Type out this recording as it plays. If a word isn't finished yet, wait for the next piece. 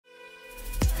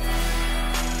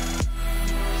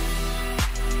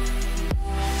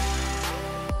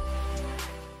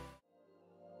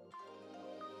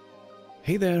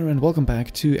Hey there and welcome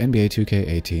back to NBA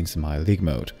 2K18's My League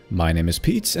Mode. My name is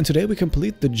Pete and today we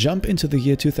complete the jump into the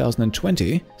year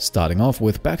 2020, starting off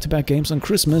with back-to-back games on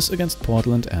Christmas against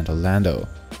Portland and Orlando.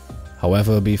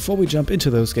 However, before we jump into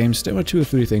those games, there are 2 or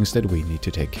 3 things that we need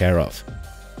to take care of.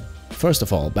 First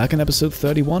of all, back in episode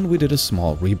 31 we did a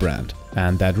small rebrand,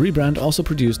 and that rebrand also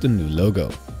produced a new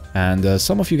logo. And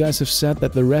some of you guys have said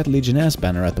that the red Legionnaires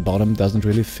banner at the bottom doesn't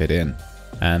really fit in.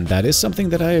 And that is something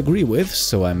that I agree with,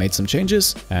 so I made some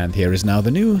changes, and here is now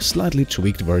the new, slightly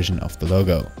tweaked version of the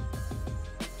logo.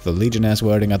 The Legionnaires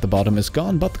wording at the bottom is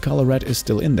gone, but the color red is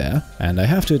still in there, and I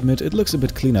have to admit it looks a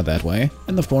bit cleaner that way,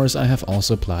 and of course I have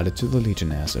also applied it to the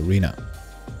Legionnaires arena.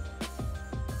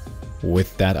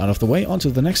 With that out of the way, onto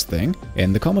the next thing.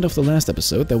 In the comment of the last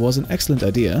episode there was an excellent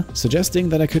idea, suggesting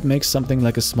that I could make something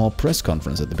like a small press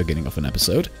conference at the beginning of an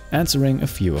episode, answering a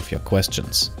few of your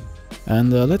questions.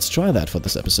 And let's try that for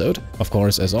this episode. Of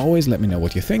course, as always, let me know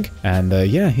what you think. And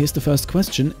yeah, here's the first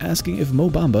question, asking if Mo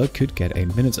Bamba could get a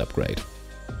minutes upgrade.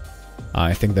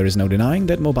 I think there is no denying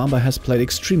that Mo Bamba has played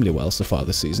extremely well so far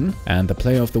this season, and the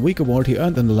Player of the Week award he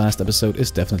earned in the last episode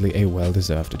is definitely a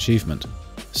well-deserved achievement.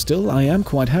 Still, I am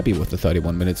quite happy with the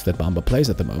 31 minutes that Bamba plays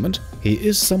at the moment. He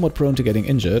is somewhat prone to getting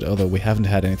injured, although we haven't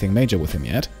had anything major with him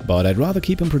yet, but I'd rather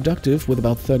keep him productive with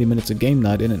about 30 minutes a game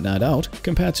night in and night out,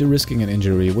 compared to risking an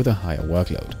injury with a higher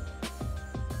workload.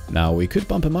 Now, we could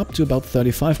bump him up to about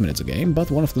 35 minutes a game, but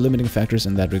one of the limiting factors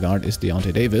in that regard is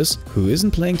Davis, who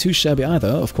isn't playing too shabby either.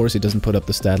 Of course, he doesn't put up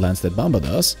the stat lines that Bamba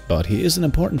does, but he is an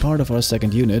important part of our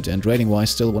second unit and rating-wise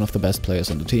still one of the best players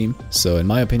on the team, so in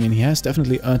my opinion he has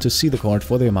definitely earned to see the court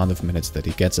for the amount of minutes that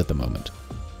he gets at the moment.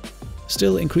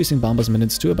 Still, increasing Bamba's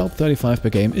minutes to about 35 per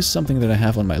game is something that I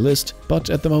have on my list, but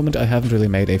at the moment I haven't really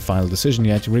made a final decision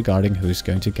yet regarding who's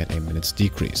going to get a minutes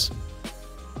decrease.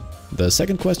 The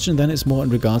second question then is more in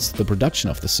regards to the production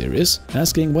of the series,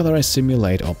 asking whether I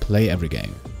simulate or play every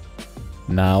game.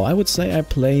 Now, I would say I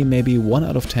play maybe 1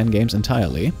 out of 10 games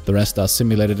entirely, the rest are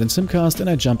simulated in Simcast and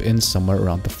I jump in somewhere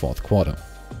around the 4th quarter.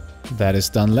 That is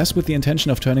done less with the intention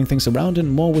of turning things around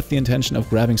and more with the intention of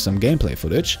grabbing some gameplay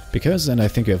footage, because, and I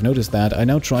think you have noticed that, I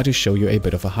now try to show you a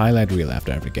bit of a highlight reel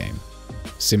after every game.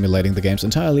 Simulating the games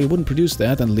entirely wouldn't produce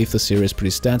that and leave the series pretty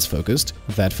stats focused.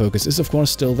 That focus is of course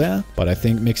still there, but I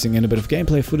think mixing in a bit of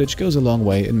gameplay footage goes a long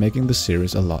way in making the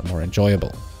series a lot more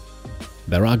enjoyable.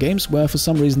 There are games where for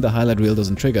some reason the highlight reel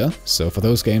doesn't trigger, so for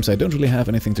those games I don't really have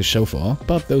anything to show for,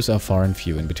 but those are far and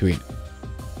few in between.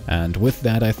 And with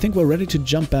that, I think we're ready to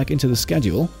jump back into the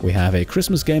schedule. We have a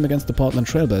Christmas game against the Portland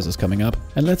Trail Blazers coming up,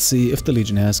 and let's see if the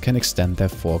Legionnaires can extend their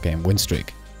 4-game win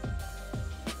streak.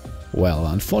 Well,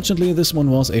 unfortunately this one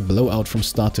was a blowout from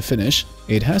start to finish.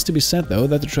 It has to be said though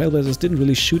that the Trailblazers didn't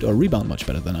really shoot or rebound much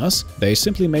better than us. They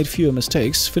simply made fewer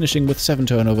mistakes, finishing with 7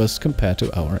 turnovers compared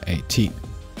to our 18.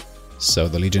 So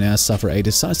the Legionnaires suffer a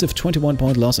decisive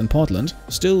 21-point loss in Portland.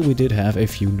 Still, we did have a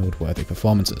few noteworthy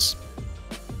performances.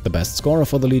 The best scorer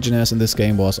for the Legionnaires in this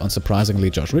game was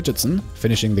unsurprisingly Josh Richardson,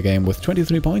 finishing the game with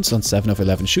 23 points on 7 of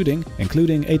 11 shooting,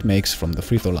 including 8 makes from the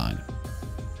free throw line.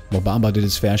 Mo Bamba did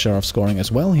his fair share of scoring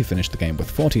as well. He finished the game with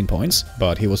 14 points,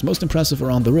 but he was most impressive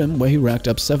around the rim where he racked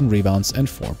up 7 rebounds and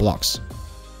 4 blocks.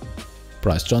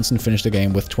 Bryce Johnson finished the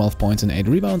game with 12 points and 8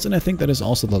 rebounds, and I think that is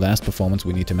also the last performance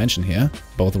we need to mention here.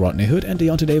 Both Rodney Hood and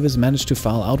Davis managed to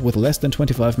foul out with less than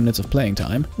 25 minutes of playing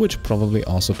time, which probably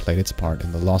also played its part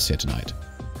in the loss here tonight.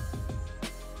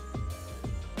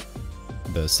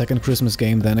 The second Christmas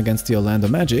game then against the Orlando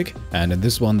Magic, and in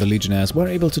this one the Legionnaires were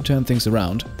able to turn things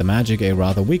around. The Magic a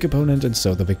rather weak opponent, and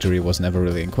so the victory was never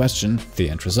really in question. The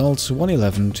end result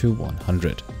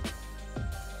 111-100.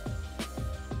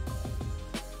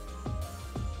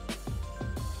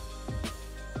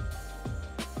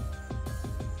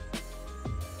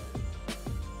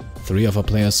 Three of our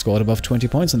players scored above 20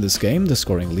 points in this game. The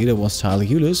scoring leader was Tyler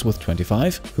Ulis with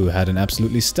 25, who had an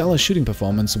absolutely stellar shooting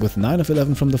performance with 9 of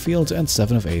 11 from the field and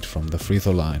 7 of 8 from the free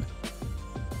throw line.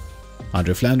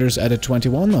 Andre Flanders added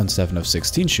 21 on 7 of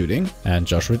 16 shooting, and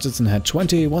Josh Richardson had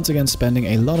 20, once again spending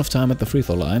a lot of time at the free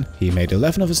throw line. He made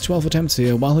 11 of his 12 attempts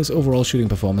here, while his overall shooting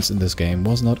performance in this game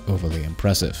was not overly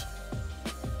impressive.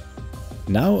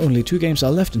 Now only 2 games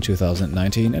are left in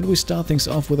 2019, and we start things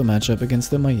off with a matchup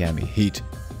against the Miami Heat.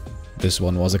 This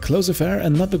one was a close affair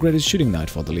and not the greatest shooting night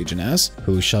for the Legionnaires,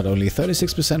 who shot only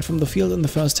 36% from the field in the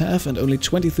first half and only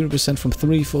 23% from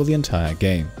 3 for the entire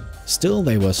game. Still,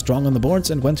 they were strong on the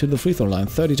boards and went to the free throw line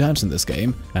 30 times in this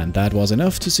game, and that was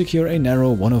enough to secure a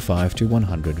narrow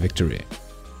 105-100 victory.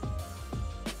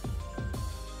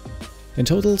 In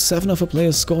total, 7 of our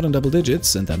players scored in double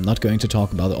digits, and I'm not going to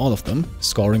talk about all of them.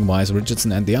 Scoring-wise,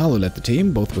 Richardson and Diallo led the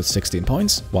team, both with 16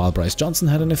 points, while Bryce Johnson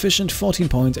had an efficient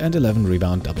 14-point and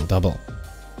 11-rebound double-double.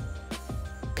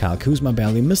 Kyle Kuzma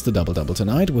barely missed the double-double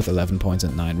tonight with 11 points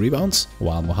and 9 rebounds,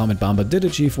 while Mohamed Bamba did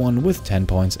achieve one with 10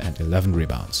 points and 11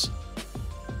 rebounds.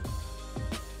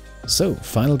 So,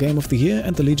 final game of the year,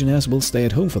 and the Legionnaires will stay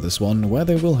at home for this one, where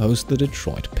they will host the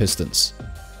Detroit Pistons.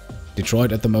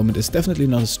 Detroit at the moment is definitely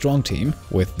not a strong team.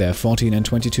 With their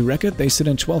 14-22 record, they sit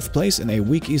in 12th place in a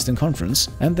weak Eastern Conference,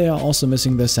 and they are also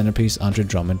missing their centerpiece Andre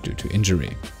Drummond due to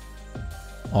injury.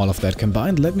 All of that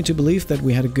combined led me to believe that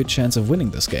we had a good chance of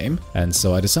winning this game, and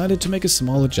so I decided to make a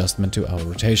small adjustment to our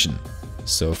rotation.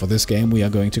 So for this game we are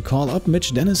going to call up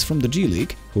Mitch Dennis from the G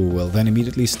League, who will then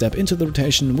immediately step into the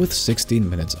rotation with 16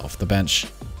 minutes off the bench.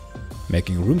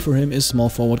 Making room for him is small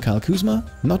forward Kyle Kuzma,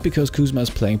 not because Kuzma is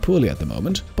playing poorly at the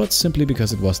moment, but simply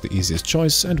because it was the easiest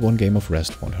choice and one game of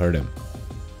rest won't hurt him.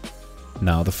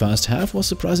 Now, the first half was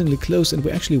surprisingly close and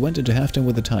we actually went into halftime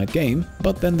with a tight game,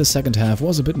 but then the second half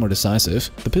was a bit more decisive.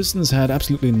 The Pistons had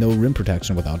absolutely no rim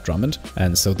protection without Drummond,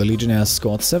 and so the Legionnaires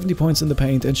scored 70 points in the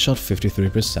paint and shot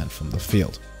 53% from the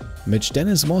field. Mitch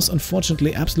Dennis was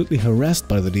unfortunately absolutely harassed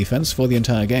by the defense for the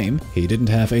entire game. He didn't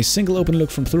have a single open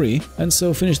look from 3, and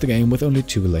so finished the game with only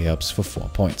 2 layups for 4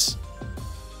 points.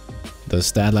 The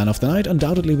stat line of the night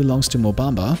undoubtedly belongs to Mo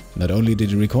Bamba. Not only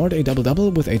did he record a double-double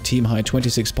with a team-high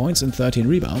 26 points and 13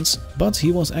 rebounds, but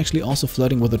he was actually also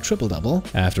flirting with a triple-double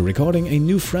after recording a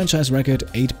new franchise record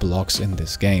 8 blocks in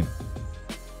this game.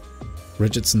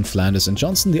 Richardson, Flanders and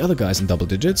Johnson the other guys in double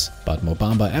digits, but Mo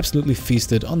Bamba absolutely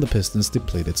feasted on the Pistons'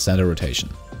 depleted center rotation.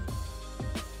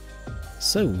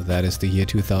 So that is the year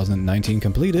 2019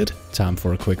 completed. Time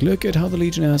for a quick look at how the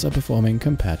Legionnaires are performing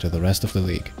compared to the rest of the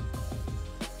league.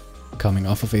 Coming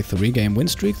off of a 3-game win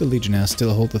streak, the Legionnaires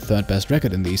still hold the 3rd best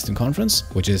record in the Eastern Conference,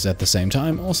 which is at the same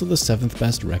time also the 7th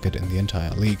best record in the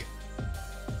entire league.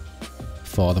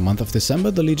 For the month of December,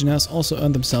 the Legionnaires also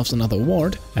earned themselves another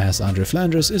award, as Andre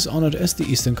Flanders is honored as the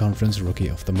Eastern Conference Rookie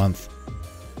of the Month.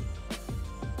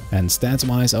 And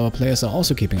stats-wise, our players are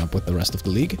also keeping up with the rest of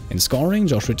the league. In scoring,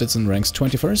 Josh Richardson ranks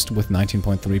 21st with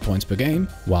 19.3 points per game,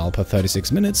 while per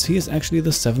 36 minutes he is actually the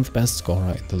 7th best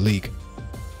scorer in the league.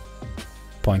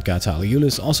 Point guard Tyler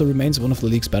Ulis also remains one of the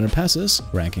league's better passers,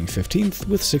 ranking 15th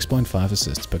with 6.5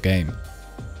 assists per game.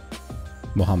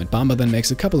 Mohamed Bamba then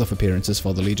makes a couple of appearances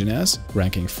for the Legionnaires,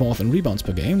 ranking 4th in rebounds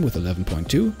per game with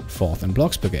 11.2, 4th in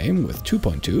blocks per game with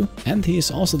 2.2, and he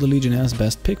is also the Legionnaires'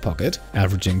 best pickpocket,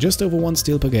 averaging just over 1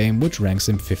 steal per game, which ranks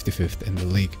him 55th in the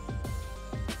league.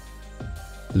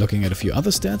 Looking at a few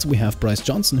other stats, we have Bryce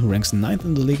Johnson, who ranks 9th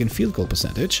in the league in field goal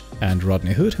percentage, and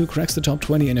Rodney Hood, who cracks the top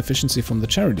 20 in efficiency from the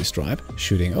charity stripe,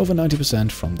 shooting over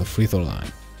 90% from the free throw line.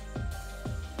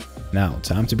 Now,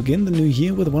 time to begin the new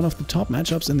year with one of the top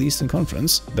matchups in the Eastern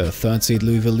Conference. The 3rd seed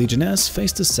Louisville Legionnaires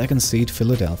faced the 2nd seed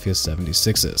Philadelphia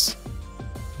 76ers.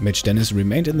 Mitch Dennis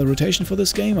remained in the rotation for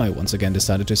this game. I once again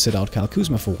decided to sit out Kyle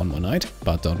Kuzma for one more night,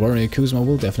 but don't worry, Kuzma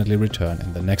will definitely return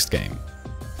in the next game.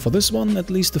 For this one,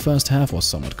 at least the first half was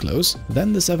somewhat close.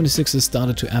 Then the 76ers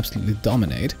started to absolutely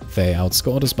dominate. They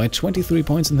outscored us by 23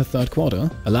 points in the 3rd quarter,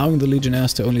 allowing the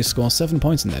Legionnaires to only score 7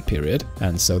 points in that period,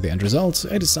 and so the end result,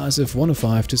 a decisive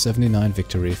 105-79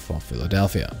 victory for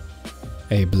Philadelphia.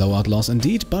 A blowout loss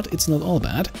indeed, but it's not all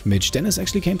bad. Mitch Dennis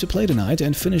actually came to play tonight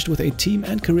and finished with a team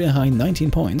and career-high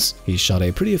 19 points. He shot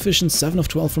a pretty efficient 7 of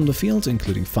 12 from the field,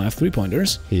 including 5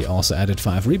 3-pointers. He also added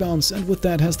 5 rebounds, and with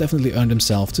that has definitely earned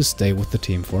himself to stay with the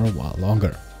team for a while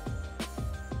longer.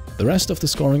 The rest of the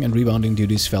scoring and rebounding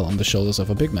duties fell on the shoulders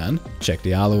of a big man. Jack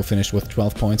Diallo finished with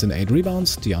 12 points and 8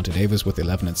 rebounds, Deontay Davis with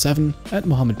 11 and 7, and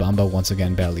Mohamed Bamba once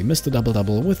again barely missed a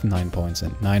double-double with 9 points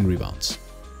and 9 rebounds.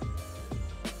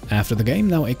 After the game,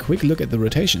 now a quick look at the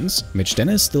rotations. Mitch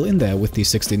Dennis still in there with the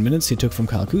 16 minutes he took from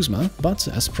Kyle Kuzma, but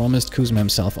as promised, Kuzma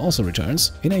himself also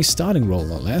returns, in a starting role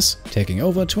no less, taking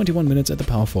over 21 minutes at the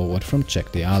power forward from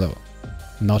Jack Diallo.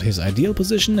 Not his ideal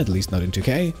position, at least not in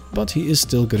 2K, but he is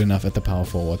still good enough at the power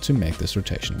forward to make this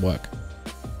rotation work.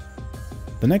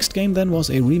 The next game then was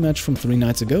a rematch from 3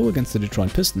 nights ago against the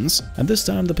Detroit Pistons, and this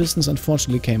time the Pistons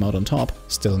unfortunately came out on top.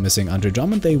 Still missing Andre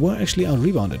Drummond, they were actually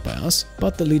out-rebounded by us,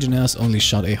 but the Legionnaires only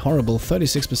shot a horrible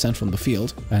 36% from the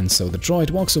field, and so Detroit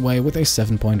walks away with a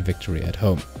 7-point victory at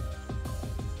home.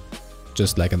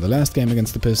 Just like in the last game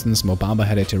against the Pistons, Mo Bamba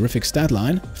had a terrific stat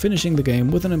line, finishing the game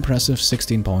with an impressive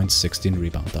 16 points, 16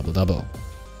 rebound double-double.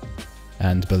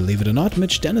 And believe it or not,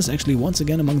 Mitch Dennis actually once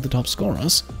again among the top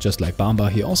scorers. Just like Bamba,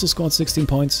 he also scored 16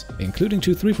 points, including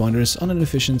 2 3-pointers on an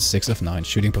efficient 6 of 9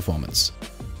 shooting performance.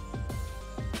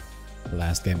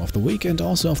 last game of the week and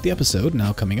also of the episode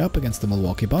now coming up against the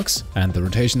Milwaukee Bucks, and the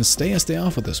rotations stay as they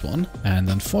are for this one, and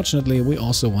unfortunately we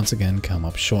also once again come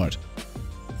up short.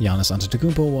 Giannis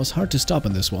Antetokounmpo was hard to stop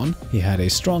in this one. He had a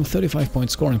strong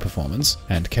 35-point scoring performance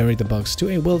and carried the Bucks to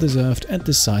a well-deserved and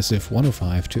decisive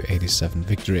 105-87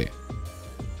 victory.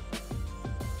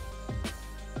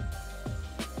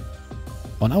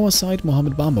 On our side,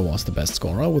 Mohamed Bamba was the best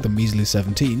scorer with a measly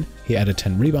 17. He added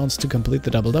 10 rebounds to complete the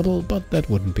double-double, but that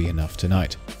wouldn't be enough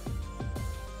tonight.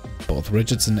 Both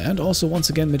Richardson and also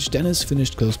once again Mitch Dennis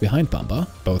finished close behind Bamba.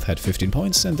 Both had 15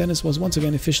 points and Dennis was once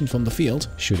again efficient from the field,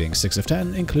 shooting 6 of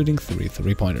 10, including 3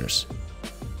 three-pointers.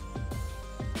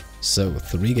 So,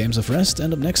 3 games of rest,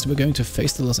 and up next we're going to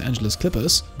face the Los Angeles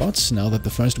Clippers, but now that the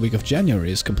first week of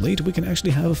January is complete, we can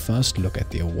actually have a first look at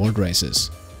the award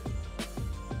races.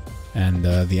 And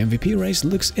the MVP race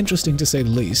looks interesting to say the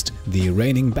least. The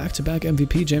reigning back-to-back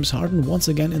MVP James Harden once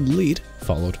again in the lead,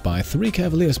 followed by 3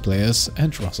 Cavaliers players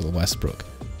and Russell Westbrook.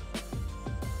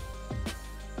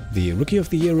 The Rookie of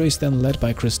the Year race then led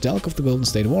by Chris Delk of the Golden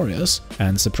State Warriors,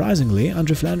 and surprisingly,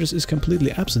 Andre Flanders is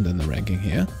completely absent in the ranking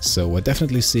here, so we're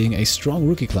definitely seeing a strong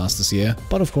rookie class this year,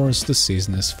 but of course the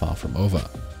season is far from over.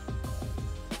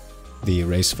 The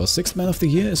race for 6th Man of the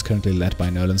Year is currently led by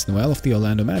Nerlens Noel of the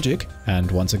Orlando Magic,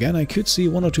 and once again I could see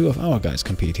 1 or 2 of our guys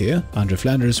compete here. Andre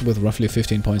Flanders with roughly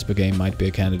 15 points per game might be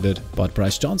a candidate, but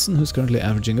Bryce Johnson, who's currently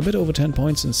averaging a bit over 10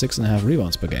 points and 6.5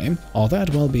 rebounds per game, all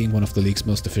that while being one of the league's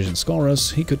most efficient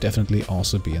scorers, he could definitely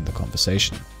also be in the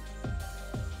conversation.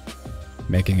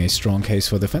 Making a strong case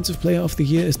for Defensive Player of the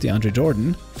Year is DeAndre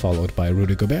Jordan, followed by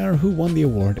Rudy Gobert, who won the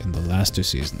award in the last 2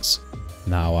 seasons.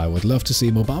 Now, I would love to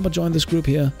see Mo Bamba join this group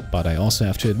here, but I also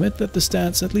have to admit that the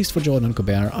stats, at least for Jordan and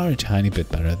Gobert, are a tiny bit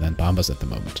better than Bamba's at the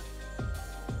moment.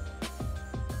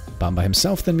 Bamba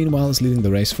himself then meanwhile is leading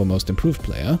the race for Most Improved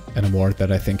Player, an award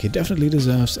that I think he definitely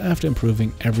deserves after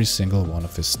improving every single one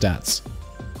of his stats.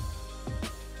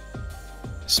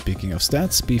 Speaking of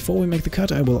stats, before we make the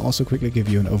cut I will also quickly give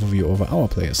you an overview over our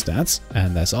players' stats,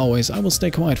 and as always I will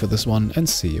stay quiet for this one and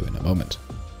see you in a moment.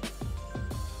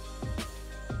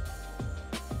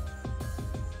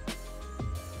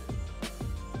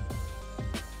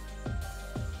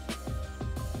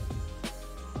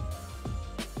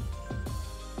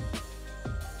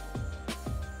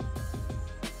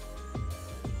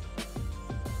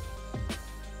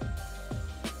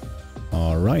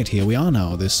 Alright, here we are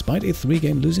now, despite a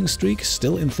 3-game losing streak,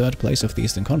 still in 3rd place of the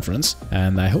Eastern Conference,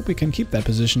 and I hope we can keep that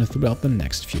position throughout the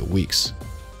next few weeks.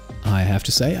 I have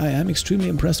to say, I am extremely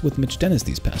impressed with Mitch Dennis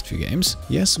these past few games.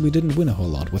 Yes, we didn't win a whole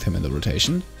lot with him in the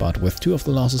rotation, but with 2 of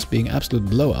the losses being absolute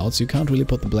blowouts, you can't really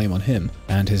put the blame on him,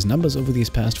 and his numbers over these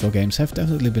past 4 games have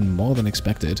definitely been more than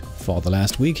expected. For the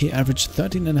last week, he averaged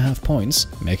 13.5 points,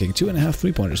 making 2.5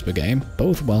 three-pointers per game,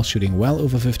 both while shooting well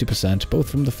over 50% both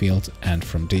from the field and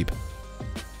from deep.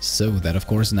 So that of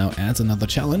course now adds another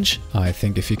challenge. I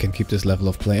think if he can keep this level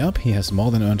of play up, he has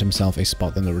more than earned himself a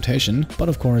spot in the rotation, but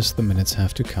of course the minutes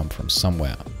have to come from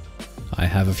somewhere. I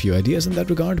have a few ideas in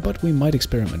that regard, but we might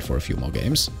experiment for a few more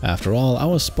games. After all,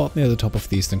 our spot near the top of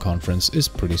the Eastern Conference is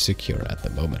pretty secure at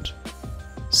the moment.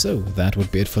 So that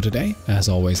would be it for today. As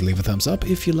always, leave a thumbs up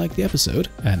if you liked the episode,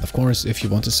 and of course if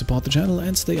you want to support the channel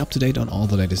and stay up to date on all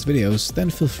the latest videos, then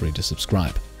feel free to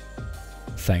subscribe.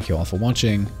 Thank you all for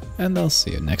watching, and I'll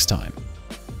see you next time.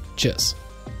 Cheers!